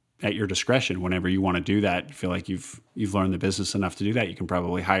of at your discretion whenever you want to do that. You feel like you've learned the business enough to do that. You can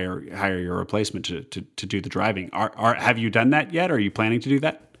probably hire your replacement to do the driving. Have you done that yet? Are you planning to do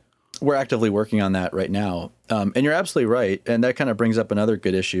that? We're actively working on that right now. And you're absolutely right. And that kind of brings up another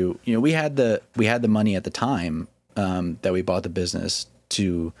good issue. We had the money at the time that we bought the business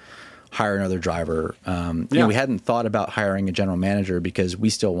to hire another driver. We hadn't thought about hiring a general manager because we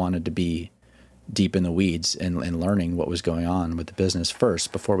still wanted to be deep in the weeds and learning what was going on with the business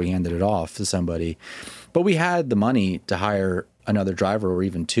first before we handed it off to somebody. But we had the money to hire another driver, or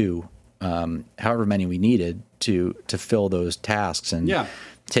even two, however many we needed to fill those tasks and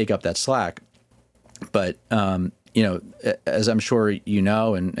take up that slack. But as I'm sure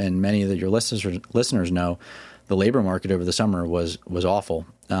and many of your listeners know, the labor market over the summer was awful,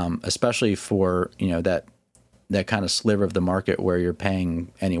 especially for that kind of sliver of the market where you're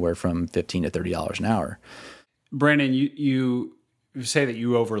paying anywhere from $15 to $30 an hour. Brandon, you say that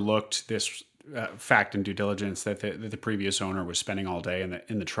you overlooked this fact in due diligence that the previous owner was spending all day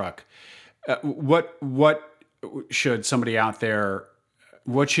in the truck. What should somebody out there?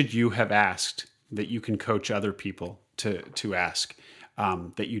 What should you have asked that you can coach other people to ask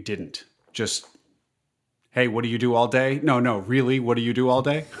that you didn't? Just, hey, what do you do all day? No, really, what do you do all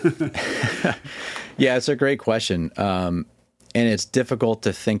day? Yeah, it's a great question. And it's difficult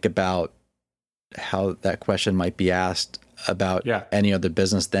to think about how that question might be asked about any other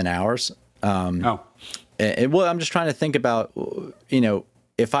business than ours. Well, I'm just trying to think about,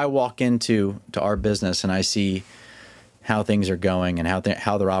 if I walk into our business and I see how things are going and how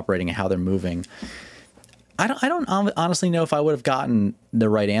they're operating and how they're moving, I don't honestly know if I would have gotten the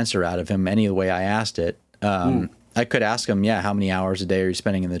right answer out of him any way I asked it. I could ask him, how many hours a day are you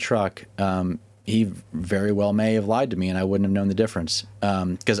spending in the truck? He very well may have lied to me and I wouldn't have known the difference.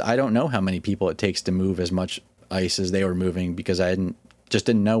 Because I don't know how many people it takes to move as much ice as they were moving, because I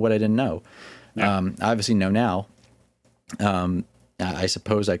didn't know what I didn't know. I obviously know now. I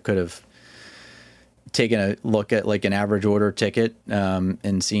suppose I could have taken a look at like an average order ticket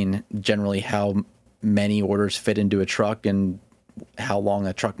and seen generally how many orders fit into a truck and how long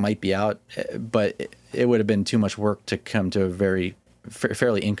a truck might be out, but it would have been too much work to come to a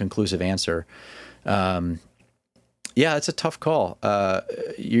fairly inconclusive answer. Yeah, it's a tough call.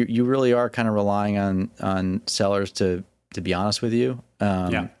 You really are kind of relying on sellers to be honest with you.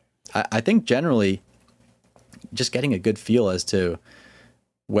 I think generally just getting a good feel as to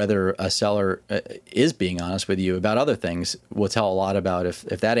whether a seller is being honest with you about other things will tell a lot about if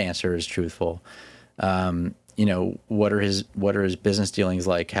that answer is truthful. What are his business dealings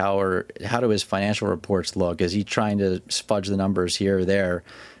like? How do his financial reports look? Is he trying to fudge the numbers here or there?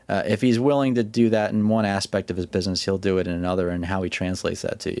 If he's willing to do that in one aspect of his business, he'll do it in another, and how he translates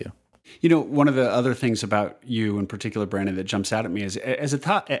that to you. One of the other things about you in particular, Brandon, that jumps out at me is at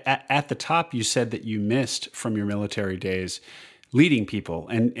the top, you said that you missed from your military days leading people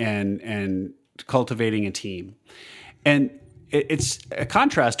and cultivating a team. And it's a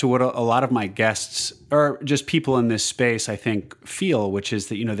contrast to what a lot of my guests or just people in this space, I think, feel, which is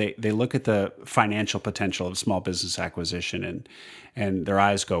that, they look at the financial potential of small business acquisition and their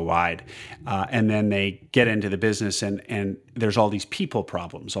eyes go wide. And then they get into the business and there's all these people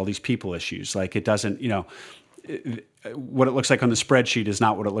problems, all these people issues. Like it doesn't, what it looks like on the spreadsheet is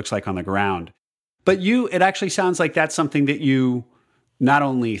not what it looks like on the ground. But it actually sounds like that's something that you not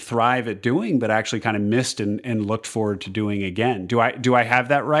only thrive at doing, but actually kind of missed and looked forward to doing again. Do I have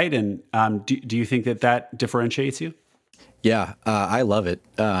that right? And do you think that differentiates you? Yeah, I love it.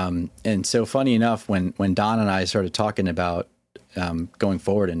 And so funny enough, when Don and I started talking about going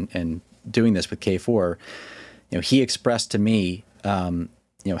forward and doing this with K4, he expressed to me,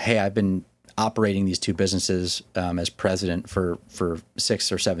 hey, I've been operating these two businesses as president for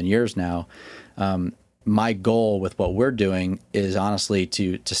 6 or 7 years now. My goal with what we're doing is honestly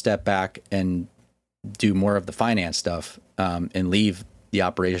to step back and do more of the finance stuff and leave the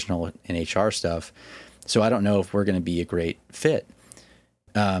operational and HR stuff. So I don't know if we're going to be a great fit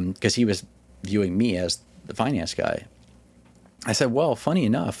because he was viewing me as the finance guy. I said, well, funny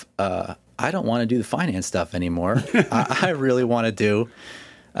enough, I don't want to do the finance stuff anymore. I really want to do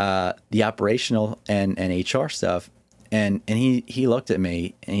the operational and HR stuff. And he looked at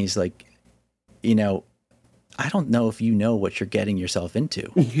me and he's like, I don't know if you know what you're getting yourself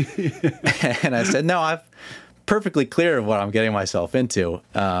into. And I said, no, I'm perfectly clear of what I'm getting myself into.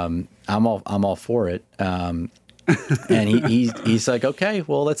 I'm all for it. And he's like, okay,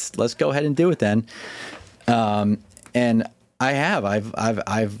 well, let's go ahead and do it then. And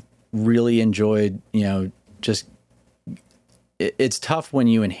I've really enjoyed, just, it's tough when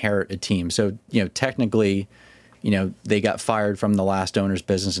you inherit a team. So, technically, they got fired from the last owner's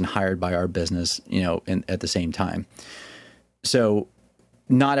business and hired by our business, at the same time. So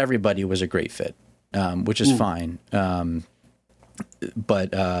not everybody was a great fit, which is fine.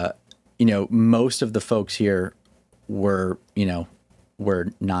 But most of the folks here were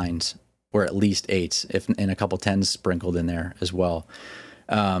nines or at least eights, and a couple tens sprinkled in there as well.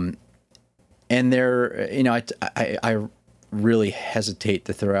 And I really hesitate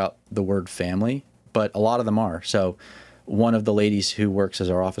to throw out the word family, but a lot of them are. So one of the ladies who works as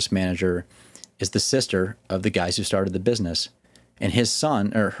our office manager is the sister of the guys who started the business. And her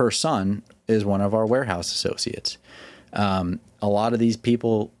son is one of our warehouse associates. A lot of these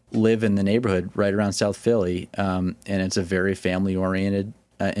people live in the neighborhood right around South Philly, and it's a very family-oriented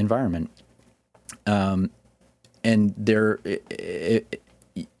environment. And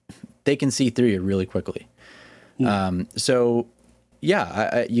they can see through you really quickly. So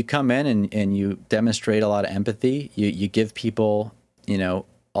yeah, you come in and you demonstrate a lot of empathy. You give people, a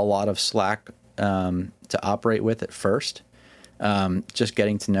lot of slack to operate with at first. Just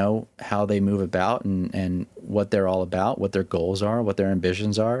getting to know how they move about and what they're all about, what their goals are, what their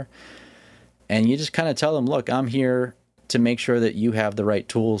ambitions are. And you just kind of tell them, look, I'm here to make sure that you have the right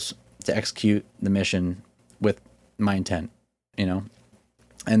tools to execute the mission with my intent, and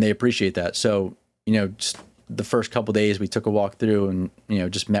they appreciate that. So, just the first couple of days we took a walk through and,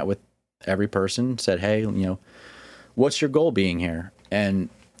 just met with every person, said, hey, what's your goal being here? And,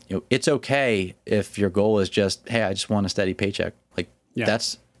 it's okay if your goal is just, hey, I just want a steady paycheck. Like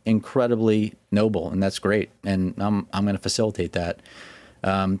that's incredibly noble and that's great. And I'm going to facilitate that.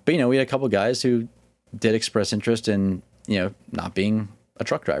 But, we had a couple of guys who did express interest in, not being a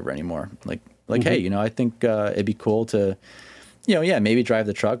truck driver anymore. Like, hey, I think it'd be cool to, maybe drive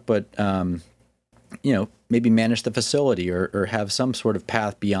the truck, but, maybe manage the facility or have some sort of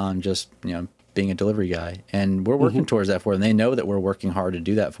path beyond just, being a delivery guy. And we're working towards that for them. They know that we're working hard to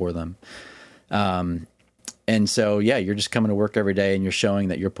do that for them. And so, you're just coming to work every day and you're showing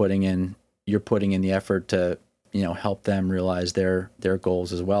that you're putting in the effort to, help them realize their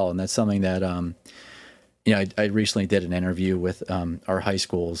goals as well. And that's something that, I recently did an interview with our high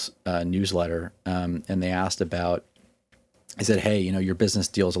school's newsletter, and they asked about. I said, "Hey, your business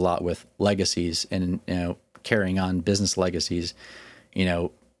deals a lot with legacies and carrying on business legacies.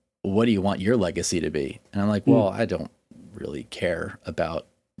 What do you want your legacy to be?" And I'm like, "Well, I don't really care about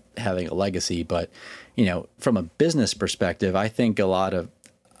having a legacy, but from a business perspective, I think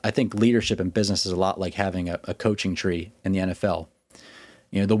leadership in business is a lot like having a coaching tree in the NFL.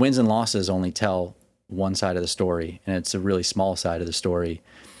 The wins and losses only tell one side of the story, and it's a really small side of the story.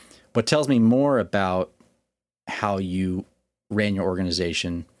 What tells me more about how you ran your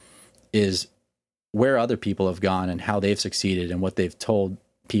organization is where other people have gone and how they've succeeded and what they've told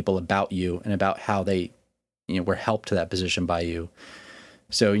people about you and about how they were helped to that position by you.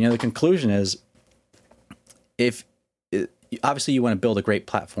 So, the conclusion is obviously you want to build a great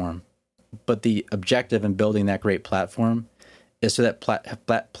platform, but the objective in building that great platform is so that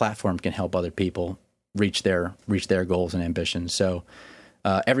platform can help other people reach their goals and ambitions. So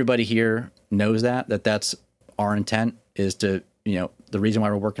everybody here knows that's our intent is to, the reason why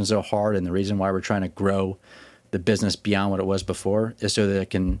we're working so hard and the reason why we're trying to grow the business beyond what it was before is so that it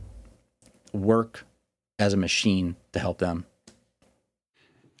can work as a machine to help them.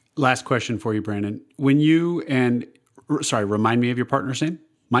 Last question for you, Brandon. When you remind me of your partner's name,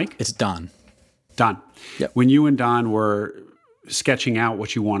 Mike? It's Don. Don. Yep. When you and Don were sketching out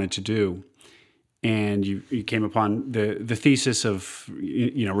what you wanted to do, and you came upon the thesis of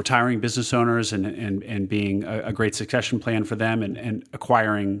retiring business owners and being a great succession plan for them and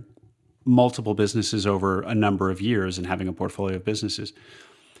acquiring multiple businesses over a number of years and having a portfolio of businesses.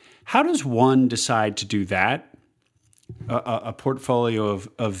 How does one decide to do that? A portfolio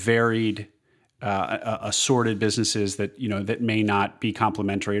of varied, assorted businesses that that may not be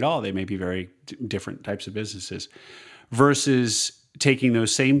complementary at all. They may be very different types of businesses, versus taking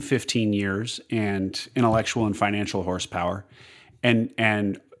those same 15 years and intellectual and financial horsepower,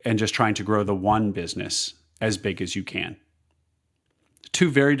 and just trying to grow the one business as big as you can. Two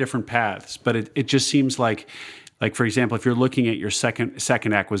very different paths, but it just seems like for example, if you're looking at your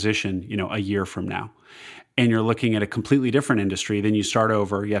second acquisition, a year from now, and you're looking at a completely different industry, then you start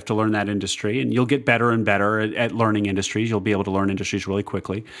over. You have to learn that industry, and you'll get better and better at learning industries. You'll be able to learn industries really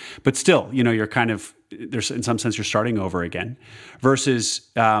quickly. But still, you're kind of, there's in some sense, you're starting over again. Versus,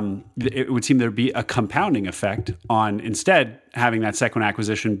 it would seem there'd be a compounding effect on instead having that second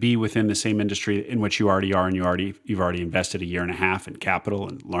acquisition be within the same industry in which you already are, and you've already invested a year and a half in capital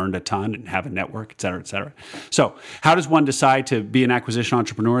and learned a ton and have a network, et cetera, et cetera. So, how does one decide to be an acquisition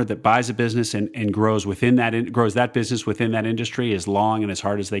entrepreneur that buys a business and grows grows that business within that industry as long and as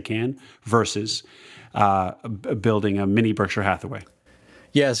hard as they can, versus building a mini Berkshire Hathaway?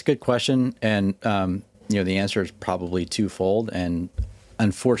 Yeah, it's a good question, and the answer is probably twofold. And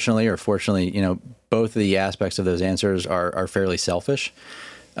unfortunately, or fortunately, both of the aspects of those answers are fairly selfish.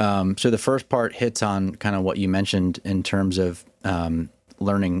 So the first part hits on kind of what you mentioned in terms of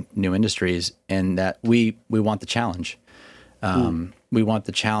learning new industries, and that we want the challenge. We want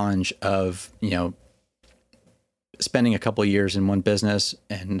the challenge of spending a couple of years in one business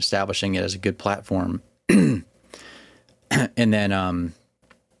and establishing it as a good platform, and then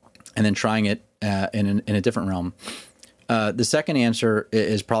trying it in a different realm. The second answer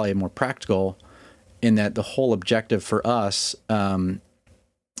is probably more practical, in that the whole objective for us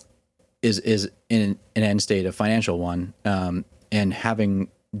is in an end state, a financial one, and having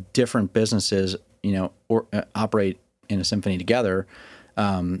different businesses, operate in a symphony together,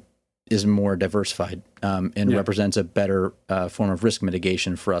 is more diversified, and represents a better form of risk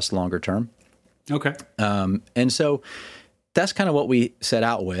mitigation for us longer term. Okay. And so that's kind of what we set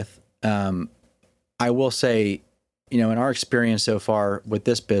out with. I will say, in our experience so far with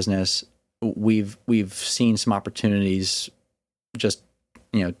this business, we've seen some opportunities just,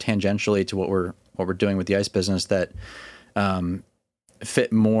 tangentially to what we're doing with the ice business that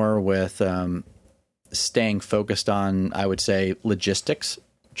fit more with staying focused on, I would say, logistics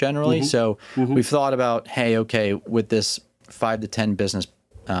generally. Mm-hmm. So we've thought about, hey, okay, with this 5 to 10 business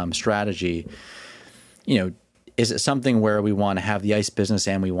strategy, is it something where we want to have the ice business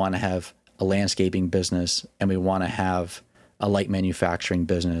and we want to have a landscaping business and we want to have a light manufacturing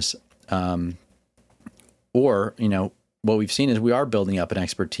business? Or, what we've seen is we are building up an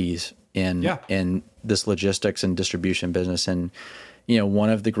expertise in this logistics and distribution business. And, one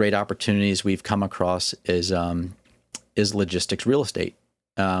of the great opportunities we've come across is logistics real estate.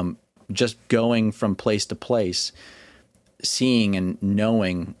 Just going from place to place, seeing and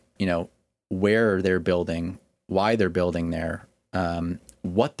knowing, where they're building, why they're building there,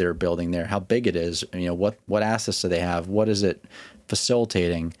 what they're building there, how big it is, what assets do they have, what is it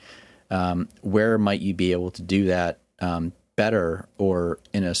facilitating, where might you be able to do that better, or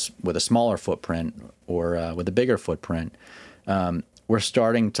with a smaller footprint, or with a bigger footprint? We're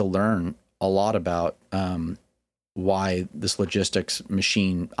starting to learn a lot about why this logistics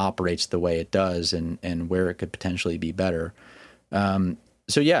machine operates the way it does, and where it could potentially be better.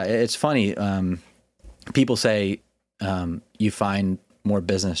 So yeah, it's funny. People say you find more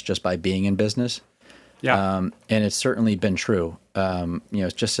business just by being in business. Yeah. And it's certainly been true.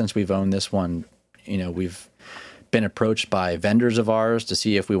 Just since we've owned this one, we've been approached by vendors of ours to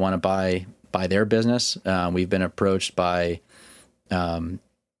see if we want to buy their business. We've been approached by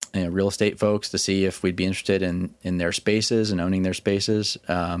real estate folks to see if we'd be interested in their spaces and owning their spaces.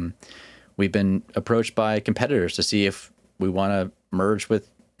 We've been approached by competitors to see if we want to merge with,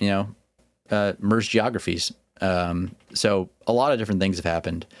 merge geographies. So a lot of different things have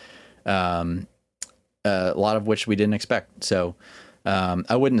happened, a lot of which we didn't expect. So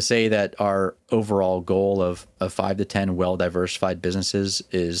I wouldn't say that our overall goal of 5 to 10 well-diversified businesses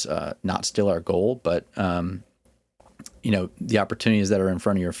is not still our goal, but the opportunities that are in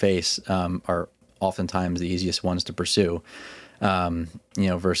front of your face are oftentimes the easiest ones to pursue,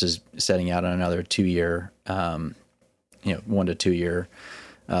 versus setting out on another 2-year, 1 to 2 year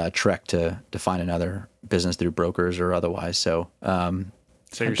trek to find another business through brokers or otherwise. So you're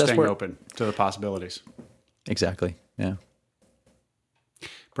staying open to the possibilities. Exactly. Yeah.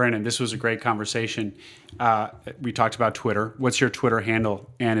 Brandon, this was a great conversation. We talked about Twitter. What's your Twitter handle?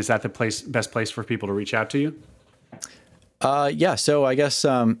 And is that the best place for people to reach out to you? Yeah. So I guess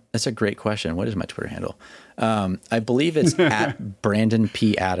that's a great question. What is my Twitter handle? I believe it's at Brandon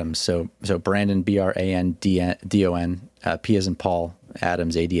P. Adams. So Brandon, Brandon, P as in Paul,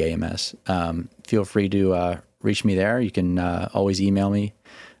 Adams, Adams. Feel free to reach me there. You can always email me,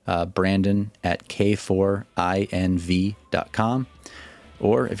 Brandon at k4inv.com.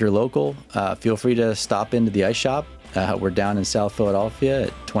 Or if you're local, feel free to stop into the Ice Shop. We're down in South Philadelphia at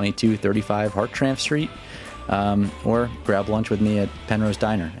 2235 Hartranft Street. Or grab lunch with me at Penrose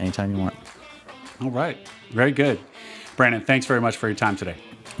Diner anytime you want. All right. Very good. Brandon, thanks very much for your time today.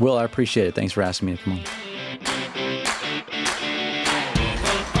 Will, I appreciate it. Thanks for asking me to come on.